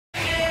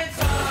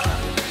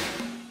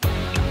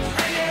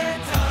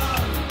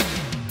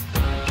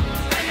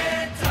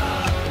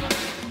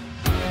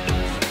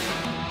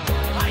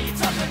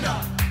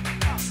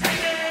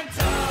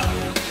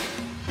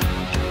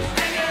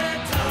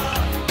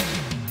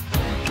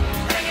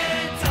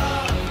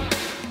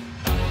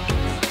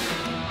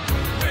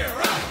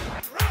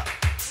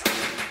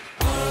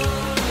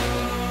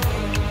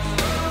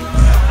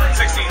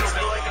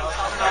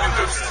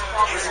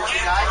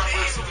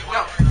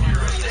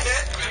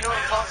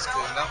That's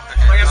good enough.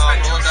 Okay.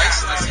 Roll a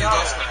dice. Let's see who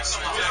goes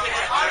first. Not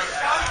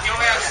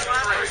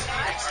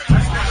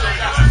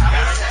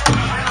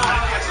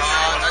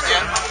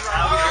yet.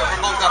 We're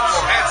both got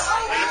 4.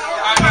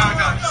 No,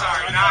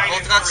 sorry. 9.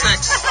 Both got 6.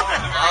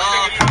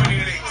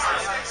 We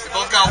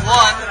both got 1.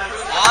 What?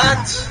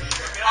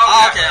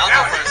 Okay, I'll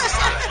go first this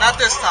time. Not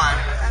this time.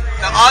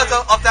 The odds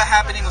of that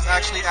happening was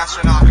actually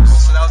astronomical,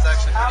 so that was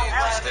actually pretty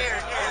interesting.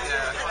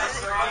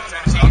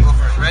 Yeah. So I'll go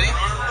first. Ready? Yes.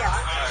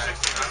 Alright.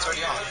 It's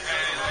already on.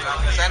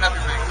 Stand up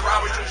your finger.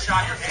 Probably just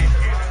shot your hand.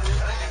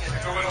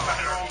 It's a little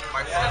better.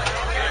 My phone.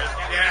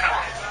 Yeah.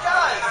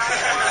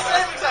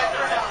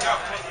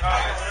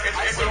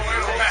 It's a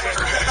little better.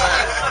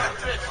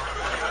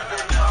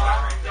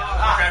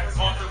 Okay.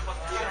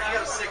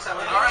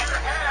 Alright.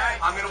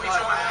 I'm going to reach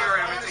over here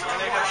and I'm going to take a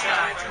big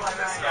shot at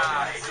this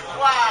guy.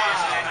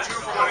 Wow. And 2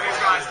 for one of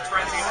these guys. It's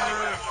frenzy.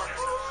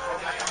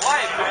 Why?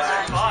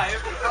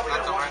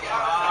 Not the right one.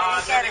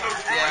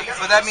 Yeah,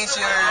 but that means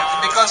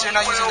because you're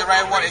not using the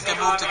right one, it can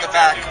move to the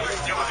back. If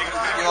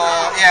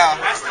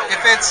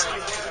it's It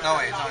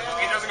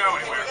doesn't go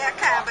anywhere. Yeah,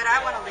 kind of, but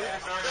I want to leave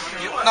it.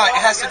 no, it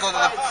has to go to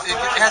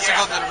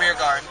the rear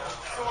guard.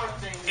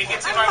 He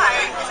gets I'm in my fine.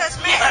 way. It says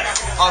me.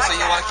 Oh, so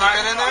you want to keep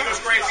it in He there? goes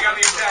crazy on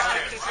the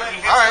objective.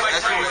 All right,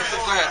 that's good.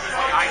 Go ahead.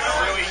 I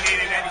really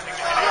hated anything.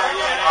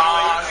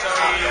 So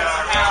he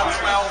now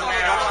 12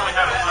 now.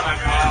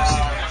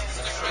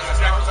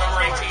 Objective's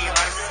over 18,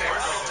 minus 6.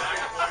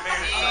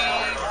 He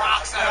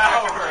rocks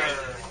out. Your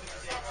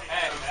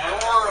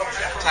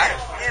objective.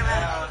 Attack? Yeah,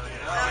 man.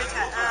 I'm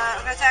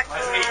going to attack for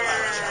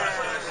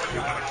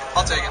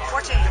I'll take it.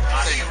 14.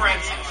 I'll take it.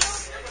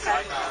 Frenzies.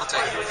 I'll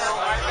take it.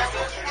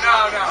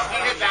 No,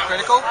 he hit that.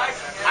 Critical?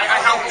 I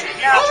helped you.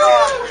 No,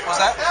 draw. What's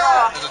that?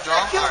 There's a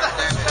draw? Alright,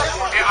 damn it.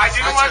 Yeah, I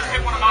didn't want to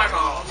hit one of my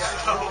balls.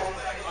 It's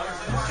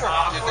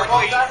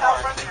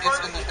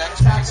in the deck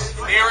space.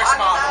 Nearest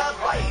model.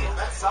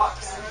 That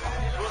sucks.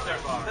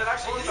 Yep. I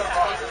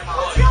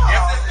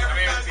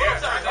mean, yeah,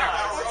 it's right there.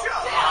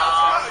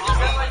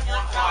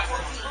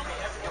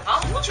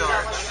 Charge.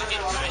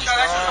 No,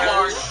 that's just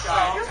large.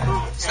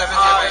 7 to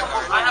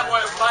vanguard. I have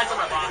one. Mine's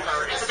on my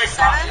locker. It's a big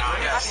 7?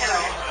 box. Okay.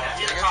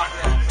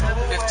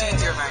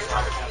 15 to your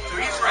vanguard. So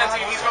he's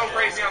frenzied. He's going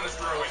crazy on this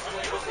druid.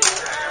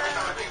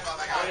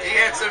 He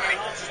hits him and he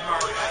gets his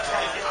mark.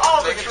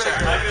 Take a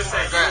turn. Go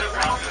ahead.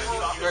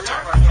 Your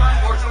turn.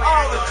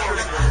 Alright,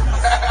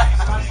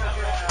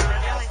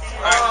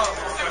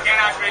 so can't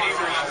activate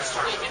either of this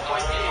turn.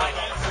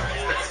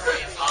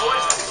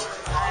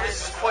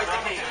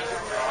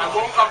 I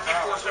won't upkeep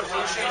Force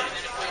Evolution.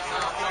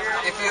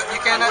 If you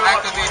cannot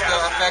activate the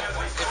effect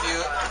if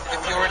you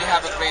already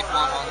have a grade 1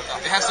 on the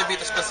top. It has to be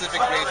the specific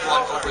grade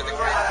 1 over the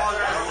grade.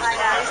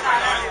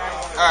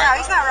 No,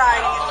 he's not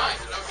riding it.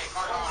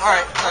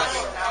 Alright, good.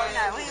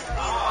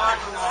 No, I'm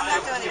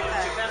not doing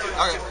anything.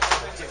 Okay.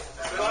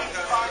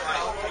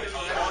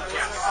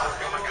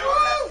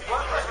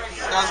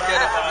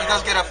 He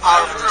does get a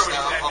power boost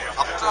now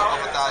up to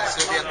 1,000, so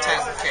it'll be a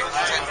 10k. Yeah, I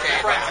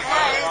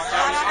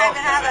don't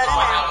even have that in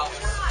there.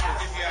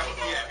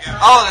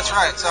 Oh, that's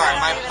right. Sorry,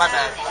 my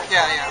bad.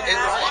 Yeah.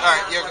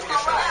 Alright, you're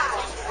fine. I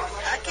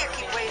can't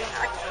keep waiting.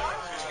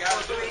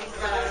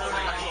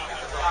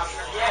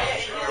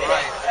 You're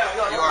right.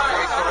 You are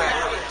very correct.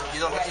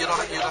 You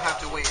don't have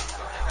to wait.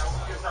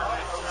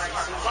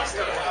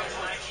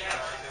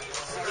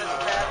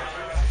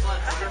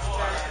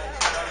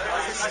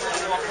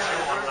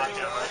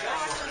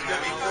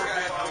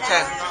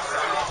 10.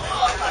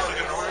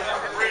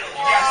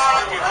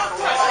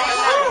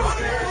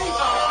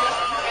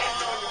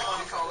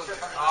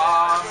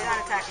 He's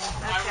not attacking.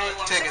 Okay.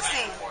 Take it.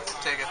 16.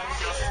 Take it.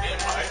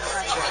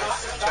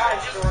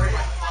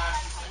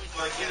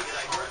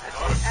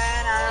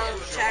 And I'll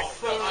check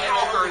for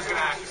Joker is going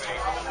to activate.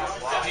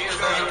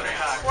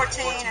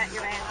 14 at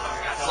your hand.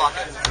 Block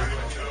it.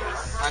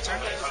 My turn?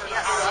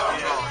 Yes.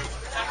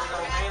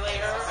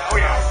 Oh,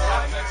 yeah.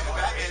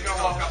 He's going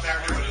to walk up there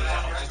and do it.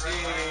 Let's see.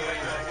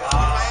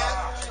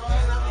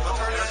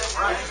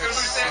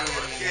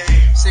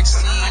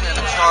 16 and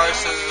a charge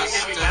to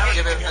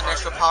give it an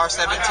extra power.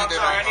 17 to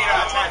my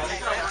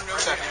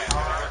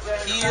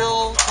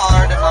heal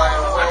power to my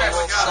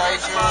werewolf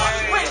Sideshow.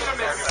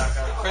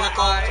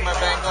 Critical to my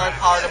vanguard,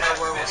 power to my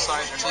werewolf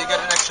Sideshow. So you get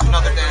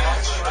another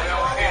damage.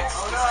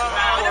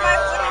 What am I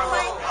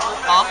playing?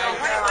 Huh?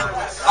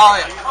 Oh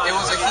yeah, it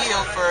was a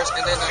heal first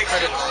and then a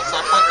critical. So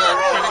I put the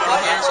critical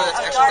here, so that's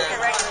extra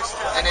damage.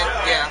 And then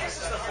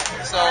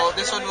so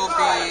this one will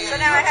be. So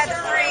now I had 3.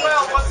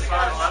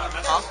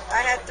 Huh?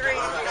 I had 3.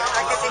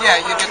 Yeah,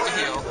 you get the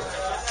heal.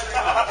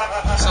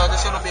 So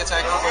this one will be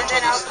attacking for And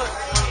then I'll 27. put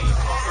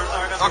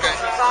Okay.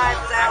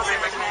 5,000.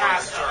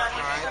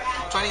 Alright.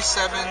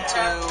 27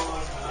 to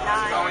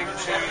 9.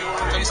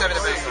 27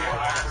 to bang.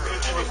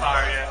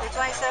 From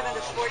 27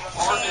 to 14.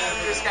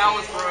 This gal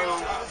is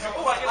rogue.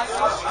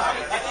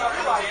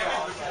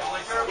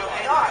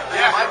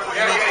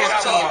 You need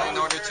 15 in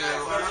order to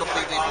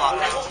completely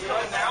block it. I'm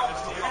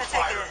going to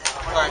take it.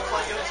 Alright.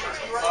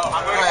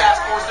 I'm going Go to ahead.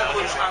 cast Force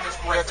Evolution on this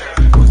Your break. turn.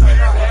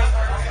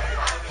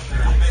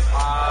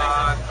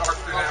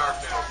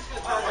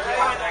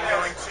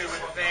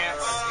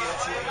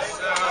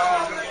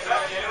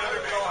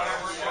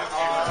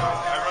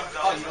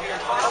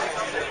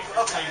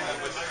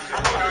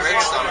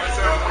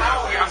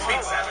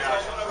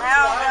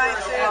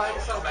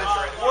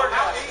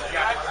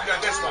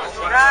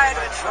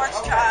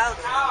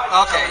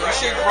 Okay, you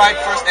should write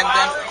first and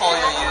then call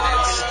your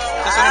units.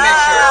 Just want to make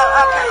sure.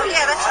 Okay. Oh,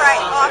 yeah, that's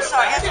right. Oh, I'm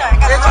sorry. That's right. I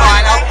gotta It's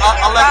write.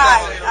 fine. I'll let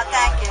them.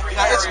 Thank you.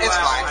 No, it's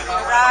fine.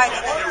 Right.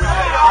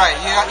 Right,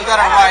 you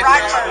gotta write.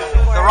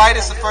 The write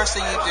is the first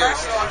thing you do.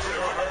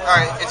 All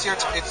right, it's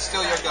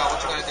still your go.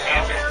 What you gonna do?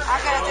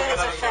 I'm gonna do this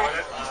effect.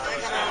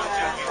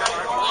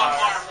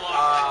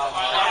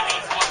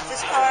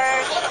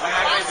 Discard.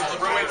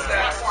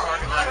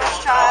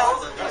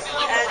 Schwarszchild.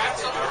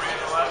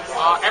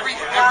 Every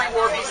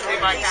war beast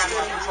in my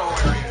castle control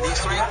area. These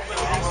three.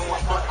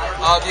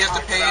 Do you have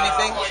to pay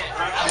anything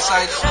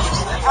besides?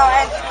 Oh,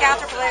 and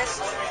counter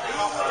blast. 3.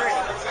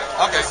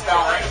 Okay.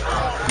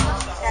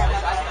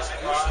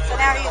 So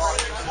now he's a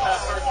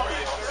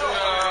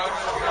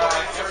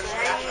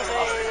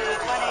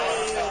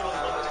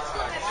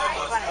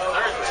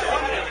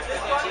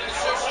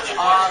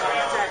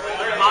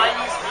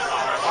 20.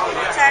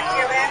 Attack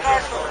your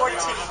vanguard for 14.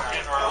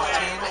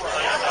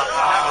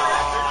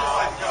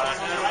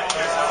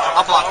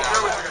 I'll block that.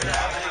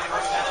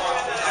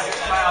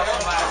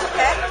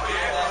 Okay.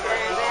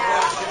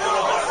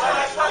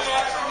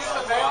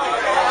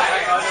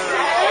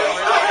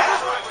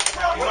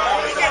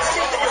 He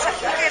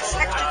gets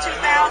extra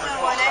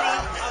 2,000 when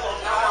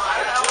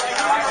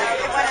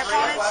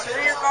opponent's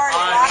rear guard is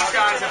locked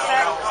into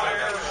effect.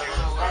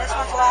 And this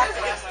one's locked,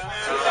 it gets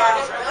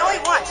 2,000. But only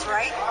once,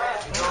 right?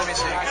 Let me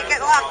see. They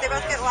get locked. They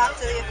both get locked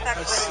to the effect.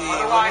 Let's see.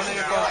 One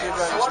minute ago, you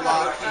guys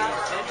locked.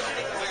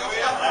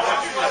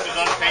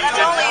 That's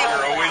only if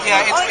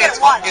Yeah, only get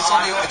once. it's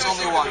only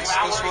once.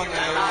 This one is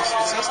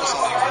it says this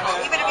only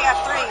once. Even if you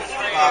have 3, even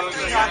if you have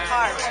 3 on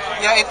cards.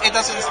 Yeah,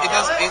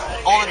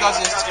 all it does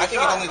is I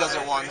think it only does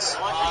it once.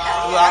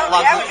 That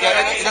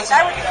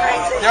would be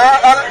crazy. There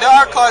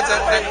are cards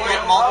that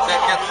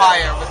get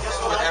higher with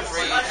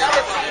every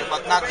thing,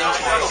 but not these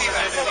ones.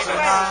 So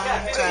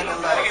 9, 10,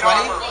 11, 20. Right here.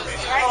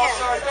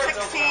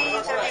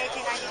 16, 17,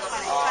 18, 19,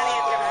 20. 20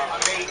 at the end.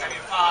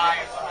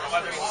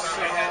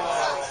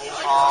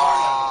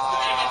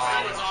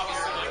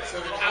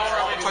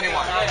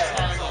 21.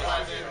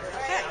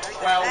 Good.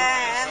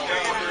 And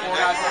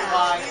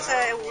he's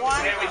a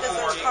 1. This is a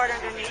card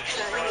underneath.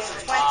 So he's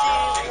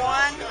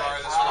 21.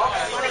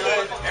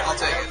 28. I'll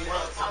take it. 1.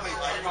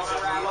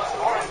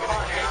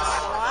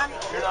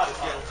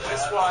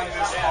 This one.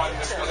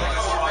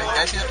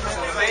 Guys,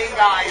 The main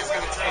guy is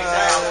going to take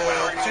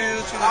that. 2.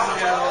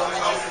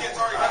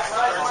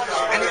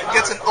 And it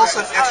gets also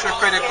an extra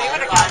critical. You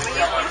would have got when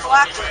you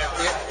blocked it.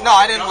 Yeah. No,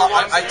 I didn't.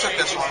 I took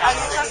this one. Oh,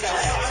 you took it.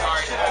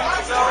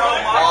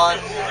 1,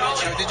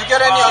 2. Did you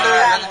get any other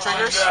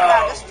triggers?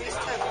 No, just these 2.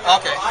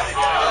 Okay.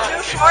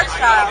 2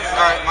 Schwarszchild.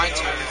 All right, mine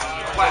too.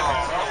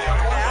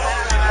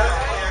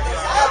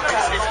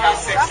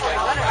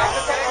 Something. What is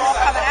it? They're all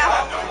coming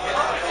out.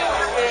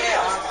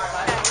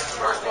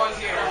 First one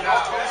here. No,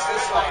 who's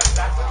this one?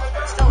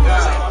 Still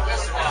losing.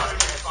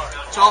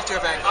 12 to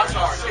your bank. I'm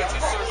sorry. Yep.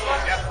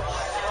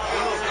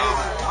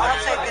 I'll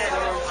take it.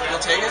 You'll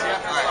take it?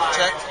 Alright,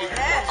 check.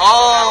 Yeah.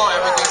 Oh,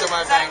 everything's in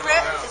my Is that bank.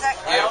 crit? Is that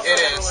Yeah, it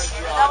is.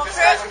 double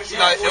crit?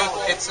 No, it's only,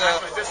 I'll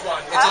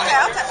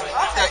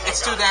take it.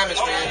 it's 2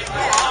 damage for you.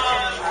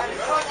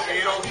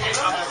 Yeah.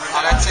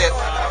 Oh, that's it.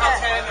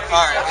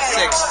 Alright,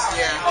 6,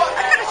 yeah.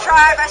 I could have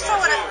tried, but I still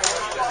would have.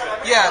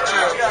 Yeah,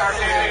 true.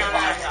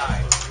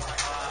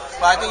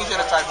 But I think you should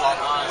have tried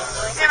blocking.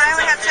 Yeah, but I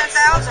only had 10,000.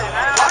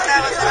 I don't know if that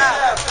was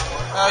enough.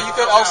 You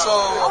could also.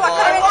 Oh, I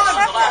could have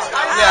intercepted.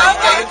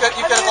 Yeah,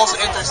 you could have also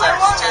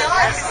intercepted too.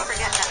 I keep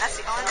forgetting